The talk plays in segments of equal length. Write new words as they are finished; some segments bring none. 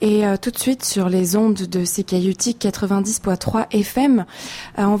Et tout de suite sur les ondes de CKUT 90.3 FM,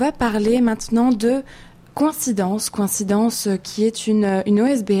 on va parler maintenant de Co-Incidences. Co-Incidences qui est une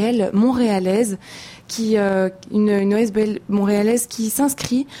OSBL montréalaise une OSBL montréalaise qui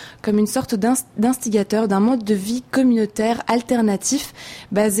s'inscrit comme une sorte d'instigateur d'un mode de vie communautaire alternatif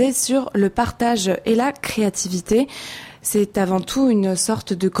basé sur le partage et la créativité. C'est avant tout une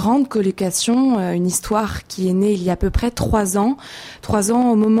sorte de grande colocation, une histoire qui est née il y a à peu près 3 ans. 3 ans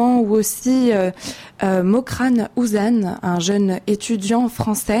au moment où aussi Mokran Ouzan, un jeune étudiant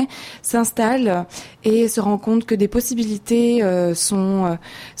français, s'installe et se rend compte que des possibilités sont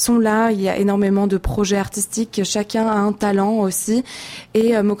là. Il y a énormément de projets artistiques, chacun a un talent aussi.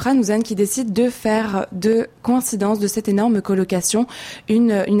 Et Mokran Ouzan qui décide de faire de Co-Incidences, de cette énorme colocation,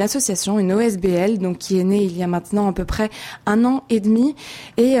 une association, une OSBL, donc qui est née il y a maintenant à peu près 1 an et demi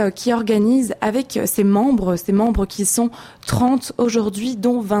et qui organise avec ses membres qui sont 30 aujourd'hui,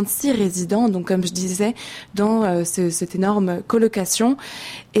 dont 26 résidents, donc comme je disais, dans cette énorme colocation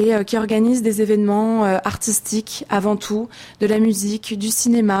et qui organise des événements artistiques avant tout, de la musique, du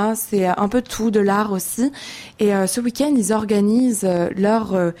cinéma, c'est un peu tout, de l'art aussi. Et ce week-end, ils organisent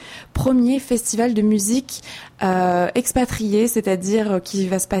leur premier festival de musique expatrié, c'est-à-dire qui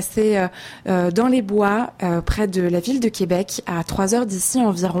va se passer dans les bois près de la ville de Québec, à 3 heures d'ici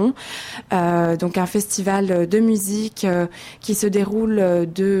environ. Donc un festival de musique qui se déroule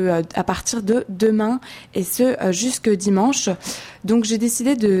à partir de demain et ce jusque dimanche. Donc j'ai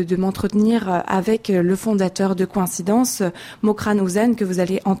décidé de m'entretenir avec le fondateur de Co-Incidences, Mokran Ouzan, que vous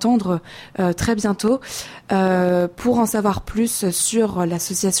allez entendre très bientôt, pour en savoir plus sur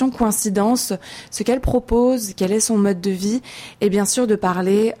l'association Co-Incidences, ce qu'elle propose, quel est son mode de vie, et bien sûr de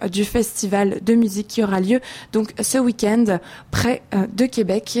parler du festival de musique qui aura lieu donc ce week-end près de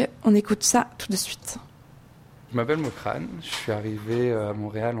Québec. On écoute ça tout de suite. Je m'appelle Mokran, je suis arrivé à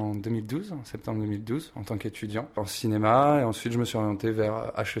Montréal en septembre 2012, en tant qu'étudiant en cinéma, et ensuite je me suis orienté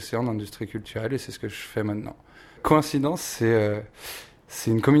vers HEC en industrie culturelle, et c'est ce que je fais maintenant. Co-Incidences,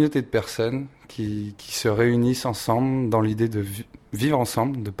 c'est une communauté de personnes qui se réunissent ensemble dans l'idée de vivre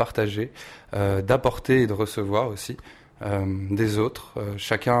ensemble, de partager, d'apporter et de recevoir aussi des autres.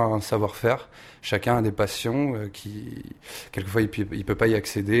 Chacun a un savoir-faire, chacun a des passions qui quelquefois il peut pas y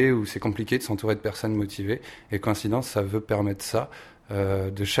accéder ou c'est compliqué de s'entourer de personnes motivées. Et Co-Incidences, ça veut permettre ça,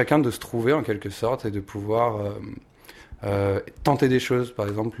 de chacun de se trouver en quelque sorte et de pouvoir tenter des choses. Par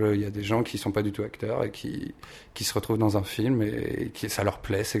exemple, il y a des gens qui sont pas du tout acteurs et qui se retrouvent dans un film et ça leur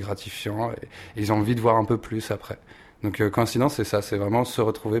plaît, c'est gratifiant et ils ont envie de voir un peu plus après. Donc Co-Incidences, c'est ça, c'est vraiment se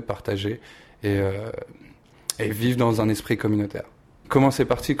retrouver, partager et vivre dans un esprit communautaire. Comment c'est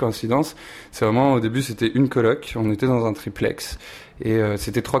parti Co-Incidences ? C'est vraiment, au début, c'était une coloc, on était dans un triplex, et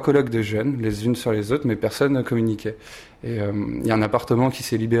c'était 3 colocs de jeunes, les unes sur les autres, mais personne ne communiquait. Et il y a un appartement qui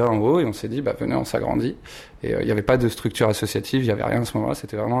s'est libéré en haut, et on s'est dit, venez, on s'agrandit. Et il n'y avait pas de structure associative, il n'y avait rien à ce moment-là,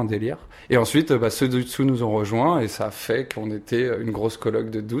 c'était vraiment un délire. Et ensuite, ceux du dessous nous ont rejoints, et ça a fait qu'on était une grosse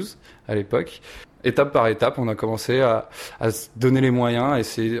coloc de 12 à l'époque. Étape par étape, on a commencé à se donner les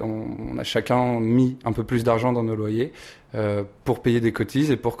moyens et on a chacun mis un peu plus d'argent dans nos loyers pour payer des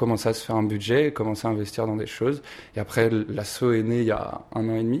cotises et pour commencer à se faire un budget et commencer à investir dans des choses. Et après, l'asso est né il y a 1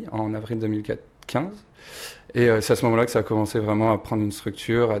 an et demi, en avril 2015. Et c'est à ce moment-là que ça a commencé vraiment à prendre une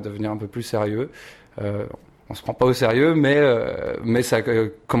structure, à devenir un peu plus sérieux. On se prend pas au sérieux, mais ça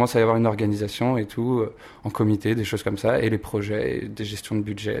commence à y avoir une organisation et tout, en comité, des choses comme ça, et les projets, des gestions de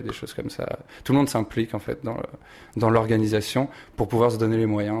budget, des choses comme ça. Tout le monde s'implique en fait dans l'organisation pour pouvoir se donner les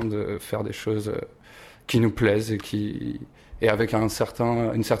moyens de faire des choses qui nous plaisent et avec une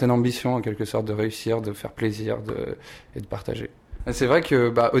certaine ambition en quelque sorte de réussir, de faire plaisir et de partager. C'est vrai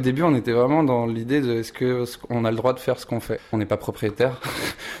que au début on était vraiment dans l'idée de est-ce qu'on a le droit de faire ce qu'on fait. On n'est pas propriétaire,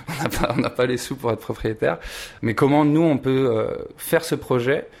 on n'a pas les sous pour être propriétaire, mais comment nous on peut faire ce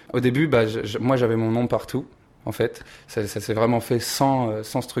projet. Au début moi j'avais mon nom partout. En fait, ça s'est vraiment fait sans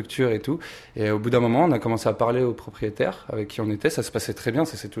structure et tout. Et au bout d'un moment, on a commencé à parler aux propriétaires avec qui on était. Ça se passait très bien,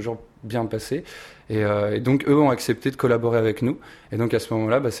 ça s'est toujours bien passé. Et donc, eux ont accepté de collaborer avec nous. Et donc, à ce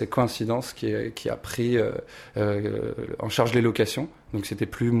moment-là, c'est Co-Incidences qui a pris en charge les locations. Donc, c'était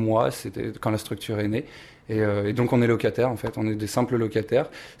plus moi, c'était quand la structure est née. Et donc, on est locataire, en fait. On est des simples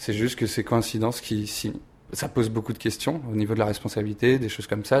locataires. C'est juste que c'est Co-Incidences qui signe. Ça pose beaucoup de questions au niveau de la responsabilité, des choses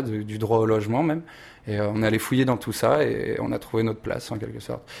comme ça, du droit au logement même. Et on est allé fouiller dans tout ça et on a trouvé notre place en quelque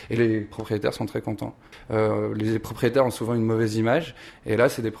sorte. Et les propriétaires sont très contents. Les propriétaires ont souvent une mauvaise image. Et là,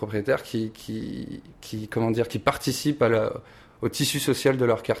 c'est des propriétaires qui participent au tissu social de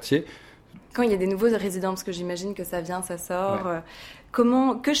leur quartier. Quand il y a des nouveaux résidents, parce que j'imagine que ça vient, ça sort, Ouais.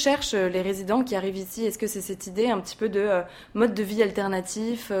 que cherchent les résidents qui arrivent ici? Est-ce que c'est cette idée un petit peu de mode de vie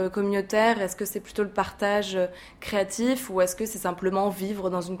alternatif, communautaire? Est-ce que c'est plutôt le partage créatif ou est-ce que c'est simplement vivre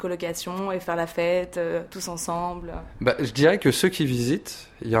dans une colocation et faire la fête tous ensemble? Je dirais que ceux qui visitent,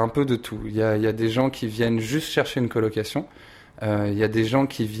 il y a un peu de tout. Il y a des gens qui viennent juste chercher une colocation. Il y a des gens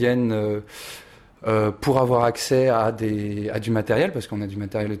qui viennent pour avoir accès à du matériel, parce qu'on a du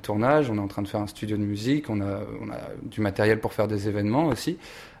matériel de tournage, on est en train de faire un studio de musique, on a du matériel pour faire des événements aussi.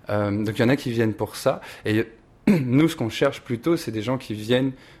 Donc il y en a qui viennent pour ça. Et nous, ce qu'on cherche plutôt, c'est des gens qui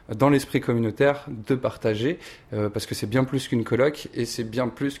viennent dans l'esprit communautaire de partager, parce que c'est bien plus qu'une coloc et c'est bien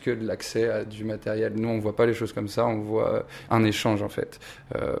plus que de l'accès à du matériel. Nous, on voit pas les choses comme ça, on voit un échange en fait.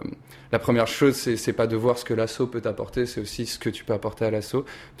 La première chose, c'est pas de voir ce que l'asso peut t'apporter, c'est aussi ce que tu peux apporter à l'asso,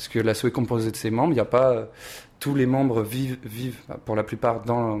 parce que l'asso est composé de ses membres. Il n'y a pas tous les membres vivent pour la plupart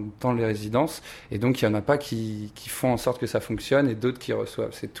dans les résidences, et donc il y en a pas qui font en sorte que ça fonctionne et d'autres qui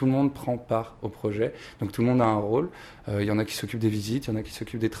reçoivent. C'est tout le monde prend part au projet, donc tout le monde a un rôle. Il y en a qui s'occupent des visites, il y en a qui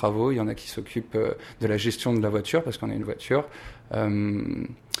s'occupent des travaux, il y en a qui s'occupent de la gestion de la voiture, parce qu'on a une voiture,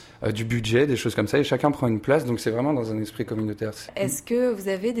 du budget, des choses comme ça, et chacun prend une place, donc c'est vraiment dans un esprit communautaire. Est-ce que vous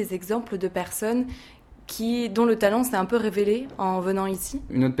avez des exemples de personnes dont le talent s'est un peu révélé en venant ici?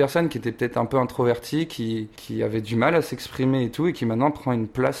 Une autre personne qui était peut-être un peu introvertie, qui avait du mal à s'exprimer et tout, et qui maintenant prend une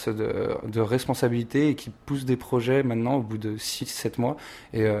place de responsabilité et qui pousse des projets maintenant au bout de 6-7 mois.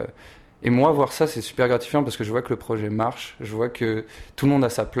 Et moi, voir ça, c'est super gratifiant parce que je vois que le projet marche, je vois que tout le monde a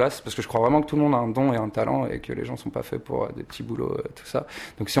sa place, parce que je crois vraiment que tout le monde a un don et un talent et que les gens sont pas faits pour des petits boulots, tout ça.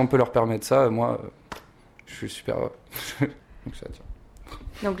 Donc si on peut leur permettre ça, moi, je suis super heureux. Donc ça tient.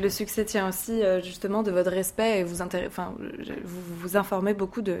 Donc le succès tient aussi justement de votre respect et vous informez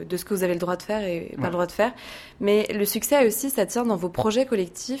beaucoup de ce que vous avez le droit de faire et pas le droit de faire. Mais le succès aussi, ça tient dans vos projets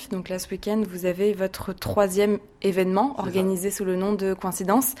collectifs. Donc là, ce week-end, vous avez votre 3e événement organisé sous le nom de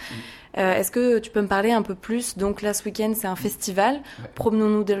Co-Incidences. Est-ce que tu peux me parler un peu plus? Donc là, ce week-end, c'est un festival. Ouais.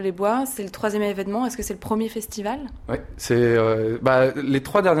 Promenons-nous dans les bois. C'est le 3e événement. Est-ce que c'est le premier festival? Oui, les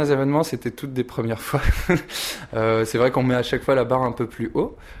 3 derniers événements, c'était toutes des premières fois. C'est vrai qu'on met à chaque fois la barre un peu plus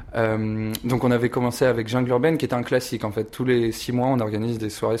haut. Donc on avait commencé avec Jungle Urbaine, qui est un classique en fait. Tous les 6 mois, on organise des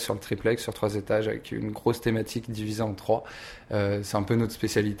soirées sur le triplex, sur 3 étages, avec une grosse thématique divisée en 3. C'est un peu notre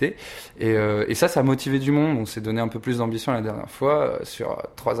spécialité. Et ça a motivé du monde. On s'est donné un peu plus d'ambition la dernière fois. Sur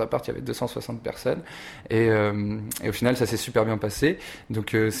 3 apparts, il y avait 260 personnes. Et au final, ça s'est super bien passé.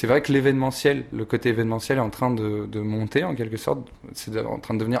 Donc c'est vrai que l'événementiel, le côté événementiel est en train de monter en quelque sorte. C'est en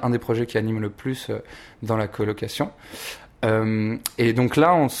train de devenir un des projets qui anime le plus dans la colocation. Et donc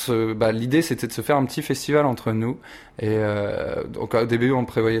là, l'idée c'était de se faire un petit festival entre nous. Et donc au début, on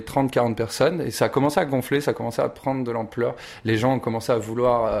prévoyait 30-40 personnes, et ça a commencé à gonfler, ça a commencé à prendre de l'ampleur. Les gens ont commencé à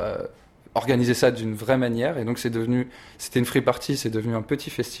vouloir organiser ça d'une vraie manière, et donc c'était une free party, c'est devenu un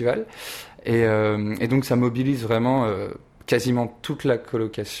petit festival. Et donc ça mobilise vraiment quasiment toute la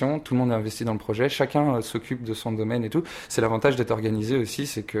colocation, tout le monde est investi dans le projet, chacun s'occupe de son domaine et tout. C'est l'avantage d'être organisé aussi,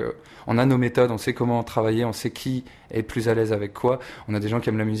 c'est que on a nos méthodes, on sait comment travailler, on sait qui est plus à l'aise avec quoi. On a des gens qui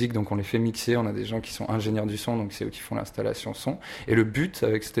aiment la musique, donc on les fait mixer, on a des gens qui sont ingénieurs du son, donc c'est eux qui font l'installation son. Et le but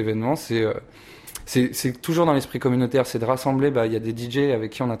avec cet événement, c'est toujours dans l'esprit communautaire, c'est de rassembler, il y a des DJ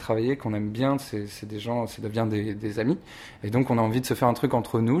avec qui on a travaillé, qu'on aime bien, c'est des gens, ça devient des amis. Et donc on a envie de se faire un truc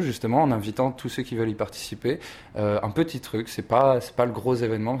entre nous, justement, en invitant tous ceux qui veulent y participer. Un petit truc, c'est pas le gros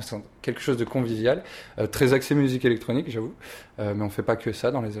événement, c'est quelque chose de convivial, très axé musique électronique, j'avoue. Mais on fait pas que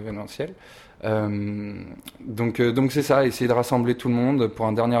ça dans les événementiels. Donc c'est ça, essayer de rassembler tout le monde pour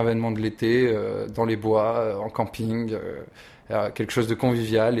un dernier événement de l'été, dans les bois, en camping, quelque chose de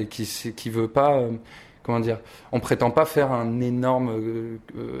convivial et qui veut pas, on prétend pas faire un énorme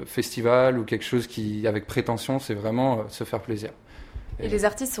festival ou quelque chose qui avec prétention, c'est vraiment se faire plaisir. Et les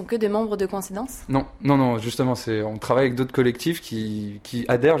artistes sont que des membres de Co-Incidences ? Non, justement, on travaille avec d'autres collectifs qui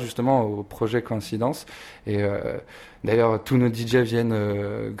adhèrent justement au projet Co-Incidences. Et d'ailleurs, tous nos DJ viennent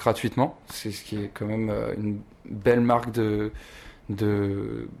gratuitement. C'est ce qui est quand même une belle marque de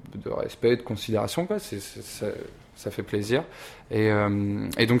respect, de considération, quoi. Ça fait plaisir. Et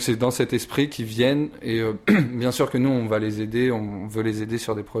donc, c'est dans cet esprit qu'ils viennent. Et bien sûr que nous, on va les aider, on veut les aider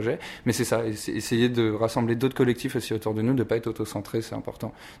sur des projets. Mais c'est ça, essayer de rassembler d'autres collectifs aussi autour de nous, de ne pas être auto-centré, c'est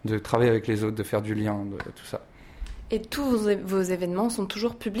important. De travailler avec les autres, de faire du lien, de tout ça. Et tous vos événements sont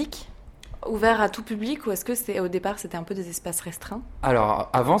toujours publics ? Ouvert à tout public, ou est-ce que au départ c'était un peu des espaces restreints ? Alors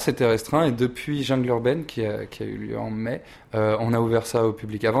avant c'était restreint, et depuis Jungle Urbaine qui a eu lieu en mai, on a ouvert ça au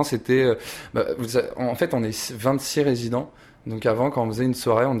public. Avant c'était, en fait on est 26 résidents, Donc avant, quand on faisait une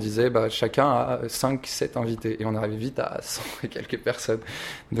soirée, on disait chacun a 5, 7 invités. Et on arrivait vite à 100 et quelques personnes.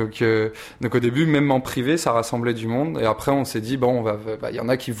 Donc au début, même en privé, ça rassemblait du monde. Et après, on s'est dit, y en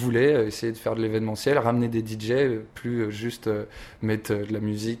a qui voulaient essayer de faire de l'événementiel, ramener des DJ, plus juste mettre de la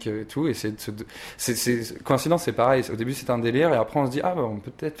musique et tout. Essayer de coïncidence, c'est pareil. Au début, c'était un délire. Et après, on se dit, on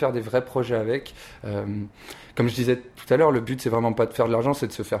peut peut-être faire des vrais projets avec. Comme je disais tout à l'heure, le but c'est vraiment pas de faire de l'argent, c'est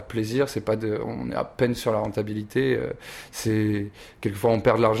de se faire plaisir. C'est pas on est à peine sur la rentabilité. C'est quelquefois on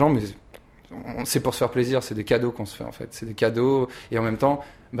perd de l'argent, mais c'est pour se faire plaisir. C'est des cadeaux qu'on se fait en fait. C'est des cadeaux et en même temps,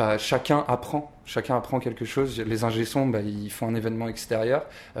 chacun apprend quelque chose. Les ingé sons, ils font un événement extérieur.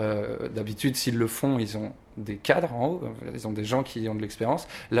 D'habitude, s'ils le font, ils ont des cadres en haut, ils ont des gens qui ont de l'expérience.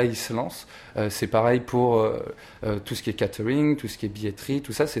 Là, ils se lancent. C'est pareil pour tout ce qui est catering, tout ce qui est billetterie,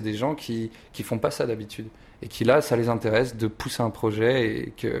 tout ça, c'est des gens qui font pas ça d'habitude. Et qui là, ça les intéresse de pousser un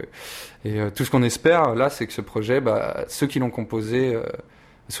projet et tout ce qu'on espère là, c'est que ce projet, ceux qui l'ont composé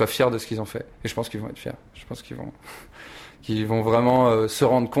soient fiers de ce qu'ils ont fait. Et je pense qu'ils vont être fiers. Je pense qu'ils vont vraiment se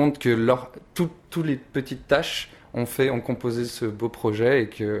rendre compte que toutes les petites tâches ont composé ce beau projet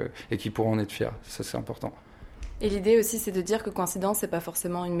et qu'ils pourront en être fiers. Ça, c'est important. Et l'idée aussi, c'est de dire que Coïncidence, c'est pas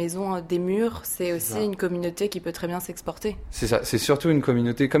forcément une maison des murs, c'est aussi une communauté qui peut très bien s'exporter. C'est ça, c'est surtout une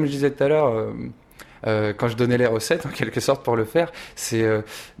communauté. Comme je disais tout à l'heure, quand je donnais les recettes, en quelque sorte, pour le faire, c'est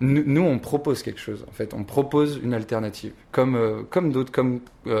nous, on propose quelque chose. En fait, on propose une alternative, comme d'autres, comme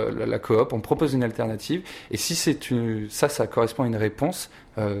la coop, on propose une alternative. Et si ça correspond à une réponse.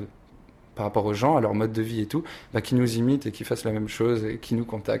 Par rapport aux gens, à leur mode de vie et tout, qui nous imitent et qui fassent la même chose et qui nous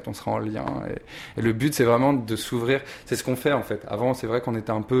contactent, on sera en lien. Et le but, c'est vraiment de s'ouvrir. C'est ce qu'on fait en fait. Avant, c'est vrai qu'on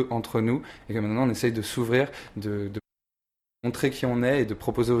était un peu entre nous et que maintenant, on essaye de s'ouvrir, de montrer qui on est et de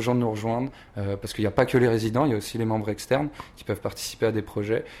proposer aux gens de nous rejoindre parce qu'il n'y a pas que les résidents, il y a aussi les membres externes qui peuvent participer à des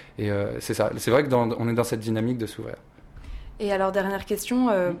projets. Et c'est ça. C'est vrai qu'on est dans cette dynamique de s'ouvrir. Et alors, dernière question,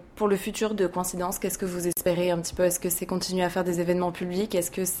 pour le futur de Coïncidence, qu'est-ce que vous espérez un petit peu ? Est-ce que c'est continuer à faire des événements publics ? Est-ce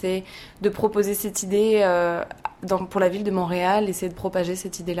que c'est de proposer cette idée pour la ville de Montréal, essayer de propager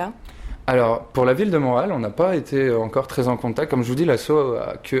cette idée-là ? Alors, pour la ville de Montréal, on n'a pas été encore très en contact. Comme je vous dis, l'asso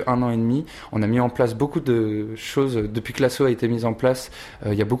a que 1 an et demi. On a mis en place beaucoup de choses. Depuis que l'asso a été mise en place,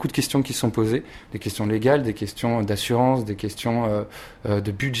 il y a beaucoup de questions qui se sont posées. Des questions légales, des questions d'assurance, des questions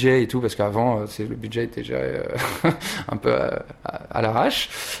de budget et tout. Parce qu'avant, le budget était géré un peu à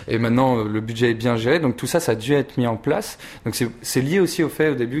l'arrache. Et maintenant, le budget est bien géré. Donc tout ça, ça a dû être mis en place. Donc c'est lié aussi au fait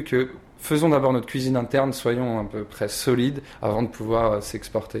au début que faisons d'abord notre cuisine interne, soyons à peu près solides avant de pouvoir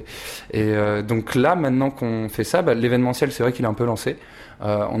s'exporter. Et donc là, maintenant qu'on fait ça, l'événementiel, c'est vrai qu'il est un peu lancé.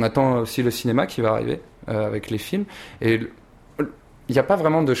 On attend aussi le cinéma qui va arriver avec les films. Et il n'y a pas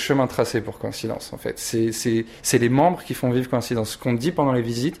vraiment de chemin tracé pour Coïncidence, en fait. C'est les membres qui font vivre Coïncidence. Ce qu'on dit pendant les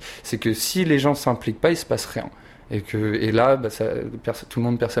visites, c'est que si les gens ne s'impliquent pas, il ne se passe rien. Et là, tout le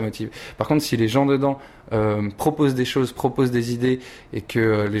monde perd sa motive. Par contre, si les gens dedans proposent des choses, proposent des idées et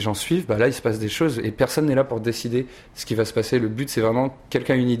que les gens suivent, là, il se passe des choses et personne n'est là pour décider ce qui va se passer. Le but, c'est vraiment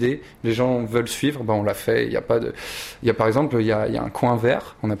quelqu'un a une idée, les gens veulent suivre, on l'a fait. Par exemple, il y a un coin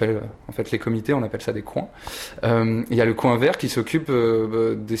vert. On appelle, en fait, les comités, on appelle ça des coins. Il y a le coin vert qui s'occupe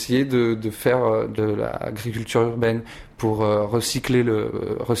d'essayer de faire de l'agriculture urbaine pour recycler,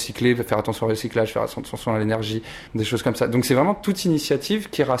 faire attention au recyclage, faire attention à l'énergie, des choses comme ça. Donc c'est vraiment toute initiative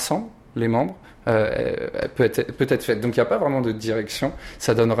qui rassemble les membres peut être faite. Donc il n'y a pas vraiment de direction,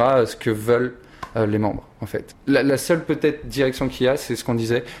 ça donnera ce que veulent les membres en fait. La seule peut-être direction qu'il y a, c'est ce qu'on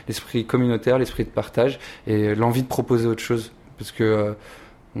disait, l'esprit communautaire, l'esprit de partage et l'envie de proposer autre chose. Parce que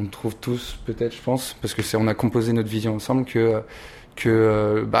on trouve tous peut-être, je pense, parce que on a composé notre vision ensemble que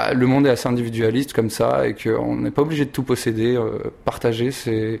le monde est assez individualiste comme ça et qu'on n'est pas obligé de tout posséder. Partager,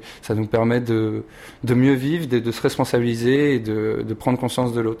 ça nous permet de mieux vivre, de se responsabiliser et de prendre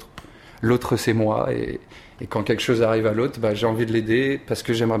conscience de l'autre. L'autre, c'est moi et quand quelque chose arrive à l'autre, j'ai envie de l'aider parce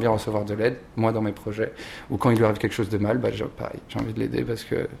que j'aimerais bien recevoir de l'aide, moi dans mes projets. Ou quand il lui arrive quelque chose de mal, pareil, j'ai envie de l'aider parce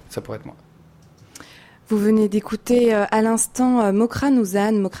que ça pourrait être moi. Vous venez d'écouter à l'instant Mokran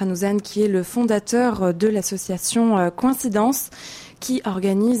Ouzane qui est le fondateur de l'association Coïncidence, qui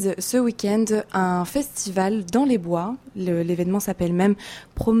organise ce week-end un festival dans les bois. L'événement s'appelle même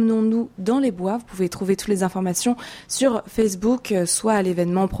Promenons-nous dans les bois. Vous pouvez trouver toutes les informations sur Facebook, soit à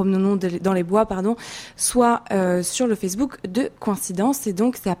l'événement Promenons-nous dans les bois, soit sur le Facebook de Coïncidence. Et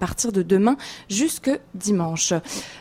donc c'est à partir de demain jusque dimanche.